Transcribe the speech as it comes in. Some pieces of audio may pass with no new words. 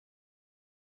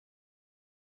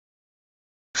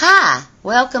Hi,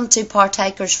 welcome to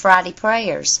Partakers Friday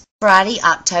Prayers. Friday,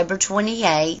 October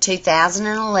 28,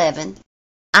 2011.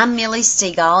 I'm Millie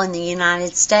Stegall in the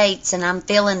United States, and I'm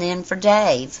filling in for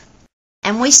Dave.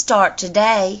 And we start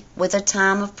today with a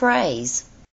time of praise.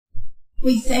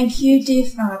 We thank you, dear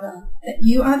Father, that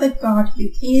you are the God who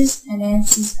hears and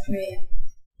answers prayer.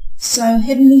 So,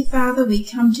 Heavenly Father, we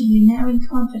come to you now in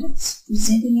confidence,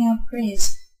 presenting our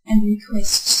prayers and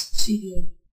requests to you.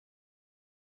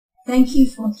 Thank you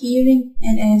for hearing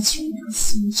and answering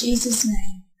us. In Jesus'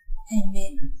 name,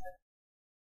 amen.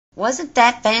 Wasn't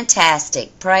that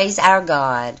fantastic? Praise our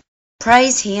God.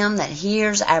 Praise Him that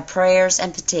hears our prayers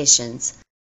and petitions.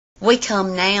 We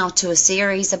come now to a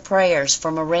series of prayers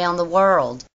from around the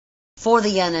world for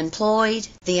the unemployed,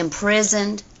 the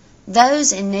imprisoned,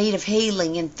 those in need of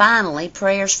healing, and finally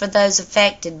prayers for those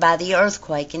affected by the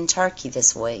earthquake in Turkey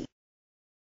this week.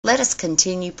 Let us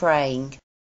continue praying.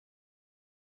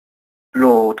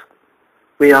 Lord,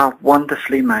 we are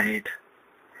wonderfully made,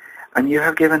 and you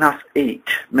have given us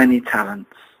each many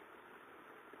talents.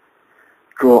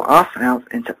 Draw us out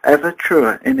into ever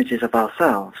truer images of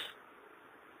ourselves.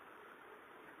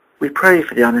 We pray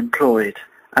for the unemployed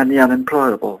and the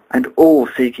unemployable and all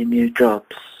seeking new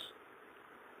jobs,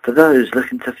 for those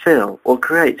looking to fill or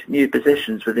create new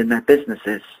positions within their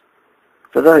businesses,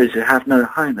 for those who have no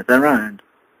home of their own.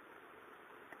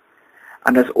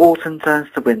 And as autumn turns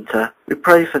to winter, we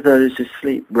pray for those who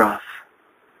sleep rough,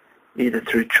 either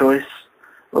through choice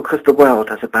or because the world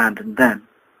has abandoned them.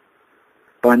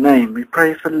 By name we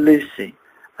pray for Lucy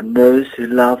and those who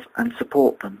love and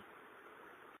support them.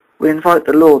 We invite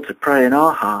the Lord to pray in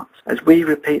our hearts as we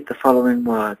repeat the following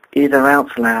words, either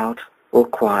out loud or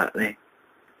quietly.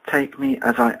 Take me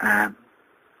as I am.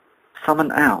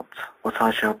 Summon out what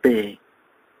I shall be.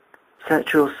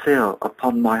 Set your seal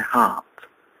upon my heart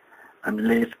and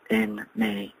live in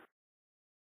me.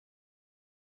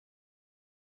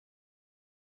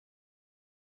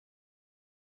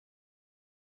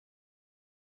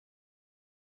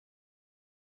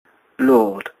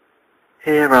 Lord,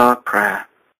 hear our prayer.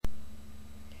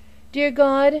 Dear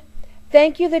God,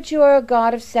 thank you that you are a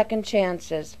God of second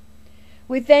chances.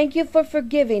 We thank you for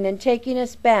forgiving and taking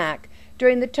us back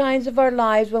during the times of our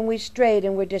lives when we strayed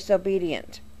and were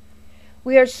disobedient.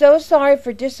 We are so sorry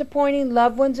for disappointing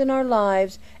loved ones in our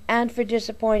lives and for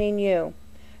disappointing you.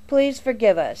 Please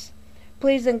forgive us.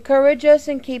 Please encourage us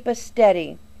and keep us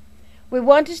steady. We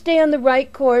want to stay on the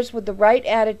right course with the right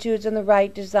attitudes and the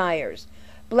right desires.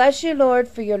 Bless you, Lord,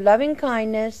 for your loving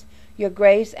kindness, your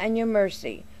grace, and your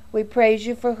mercy. We praise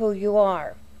you for who you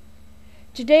are.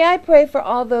 Today I pray for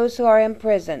all those who are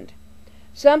imprisoned.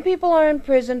 Some people are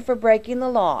imprisoned for breaking the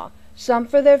law, some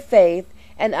for their faith,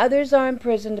 and others are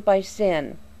imprisoned by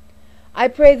sin. I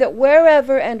pray that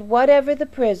wherever and whatever the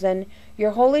prison,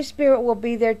 your Holy Spirit will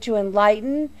be there to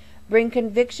enlighten, bring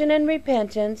conviction and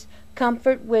repentance,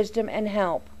 comfort, wisdom, and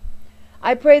help.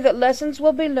 I pray that lessons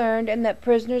will be learned and that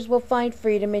prisoners will find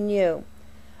freedom in you.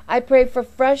 I pray for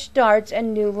fresh starts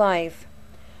and new life.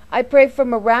 I pray for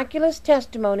miraculous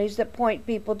testimonies that point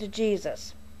people to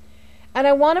Jesus. And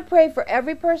I want to pray for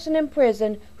every person in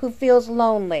prison who feels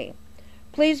lonely.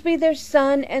 Please be their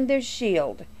sun and their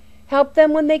shield. Help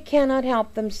them when they cannot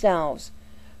help themselves.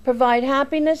 Provide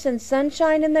happiness and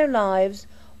sunshine in their lives,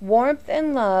 warmth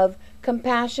and love,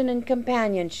 compassion and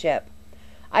companionship.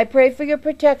 I pray for your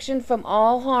protection from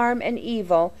all harm and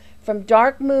evil, from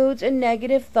dark moods and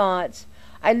negative thoughts.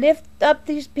 I lift up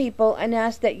these people and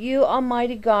ask that you,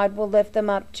 Almighty God, will lift them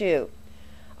up too.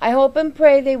 I hope and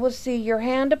pray they will see your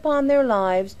hand upon their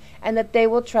lives and that they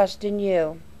will trust in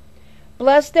you.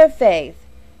 Bless their faith,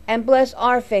 and bless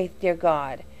our faith, dear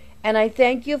God. And I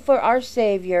thank you for our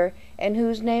Savior, in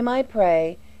whose name I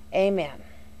pray. Amen.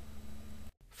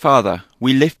 Father,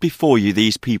 we lift before you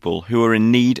these people who are in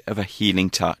need of a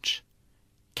healing touch.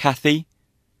 Kathy,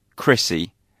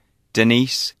 Chrissie,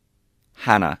 Denise,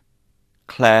 Hannah,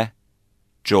 Claire,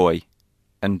 Joy,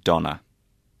 and Donna.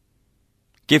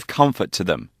 Give comfort to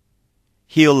them,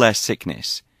 heal their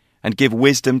sickness, and give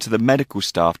wisdom to the medical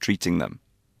staff treating them.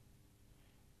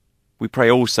 We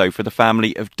pray also for the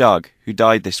family of Doug, who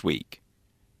died this week.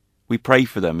 We pray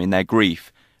for them in their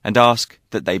grief and ask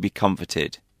that they be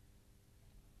comforted.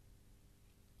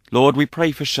 Lord, we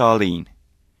pray for Charlene.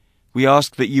 We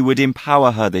ask that you would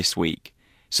empower her this week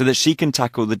so that she can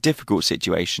tackle the difficult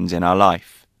situations in our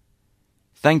life.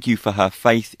 Thank you for her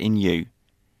faith in you.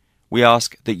 We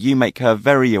ask that you make her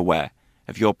very aware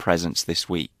of your presence this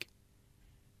week.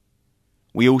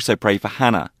 We also pray for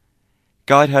Hannah.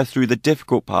 Guide her through the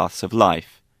difficult paths of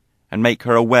life and make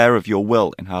her aware of your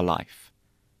will in her life.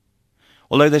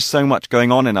 Although there's so much going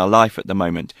on in her life at the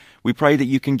moment, we pray that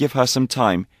you can give her some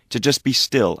time to just be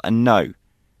still and know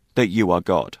that you are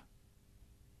God.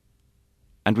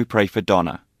 And we pray for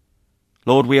Donna.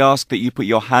 Lord, we ask that you put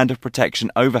your hand of protection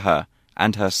over her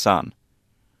and her son.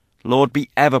 Lord, be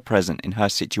ever present in her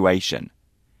situation.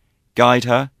 Guide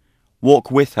her,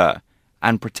 walk with her,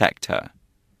 and protect her.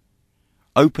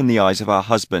 Open the eyes of our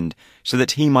husband so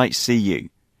that he might see you,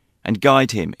 and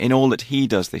guide him in all that he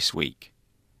does this week.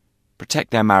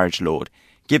 Protect their marriage, Lord.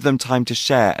 Give them time to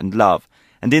share and love,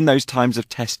 and in those times of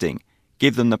testing,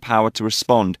 give them the power to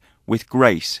respond with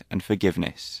grace and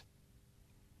forgiveness.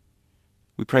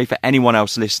 We pray for anyone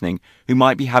else listening who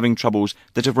might be having troubles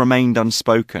that have remained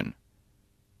unspoken.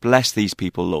 Bless these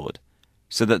people, Lord,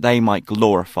 so that they might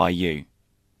glorify you.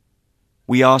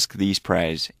 We ask these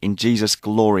prayers in Jesus'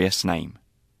 glorious name.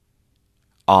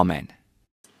 Amen.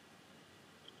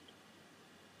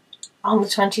 On the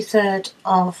 23rd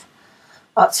of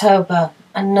October,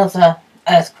 another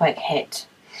earthquake hit.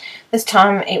 This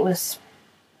time it was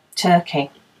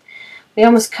Turkey. We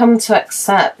almost come to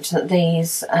accept that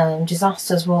these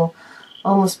disasters will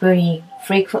almost be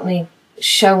frequently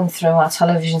shown through our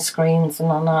television screens and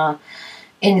on our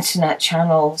internet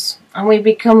channels, and we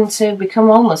become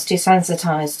almost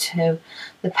desensitized to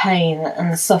the pain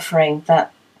and the suffering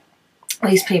that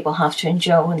these people have to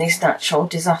endure when these natural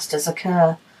disasters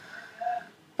occur.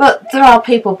 But there are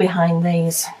people behind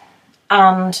these,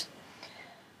 and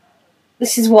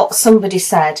this is what somebody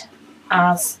said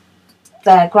as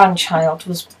their grandchild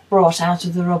was brought out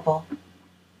of the rubble.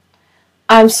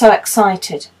 "I'm so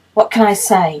excited. What can I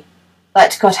say?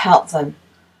 Let God help them."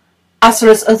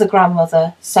 Asra's other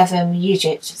grandmother, Sevim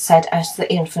Yigit, said as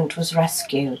the infant was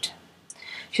rescued.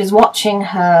 She was watching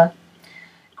her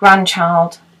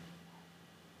grandchild,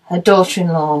 her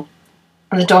daughter-in-law,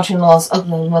 and the daughter-in-law's other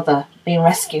mother being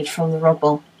rescued from the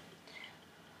rubble.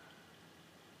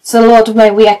 So Lord, may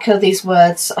we echo these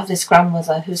words of this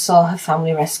grandmother who saw her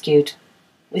family rescued.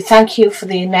 We thank you for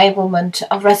the enablement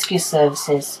of rescue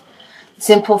services, the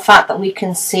simple fact that we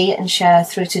can see and share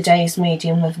through today's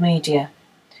medium of media.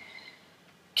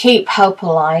 Keep hope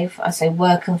alive as they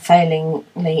work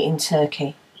unfailingly in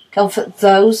Turkey. Comfort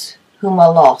those whom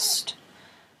are lost.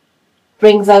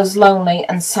 Bring those lonely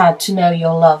and sad to know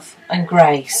your love and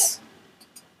grace.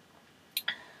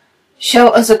 Show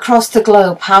us across the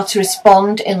globe how to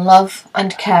respond in love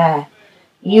and care.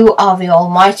 You are the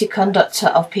almighty conductor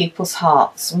of people's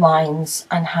hearts, minds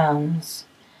and hands.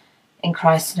 In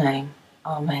Christ's name,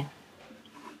 Amen.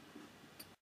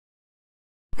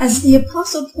 As the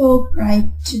Apostle Paul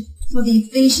prayed for the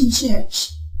Ephesian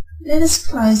church, let us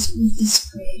close with this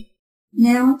prayer.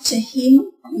 Now to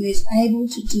him who is able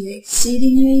to do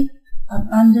exceedingly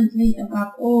abundantly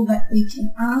above all that we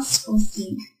can ask or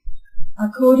think,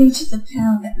 according to the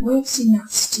power that works in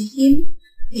us, to him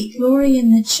be glory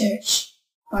in the church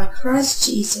by Christ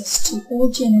Jesus to all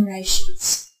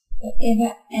generations,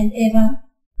 forever and ever.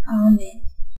 Amen.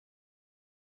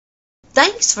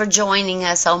 Thanks for joining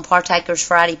us on Partakers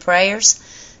Friday Prayers.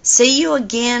 See you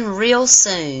again real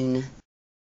soon.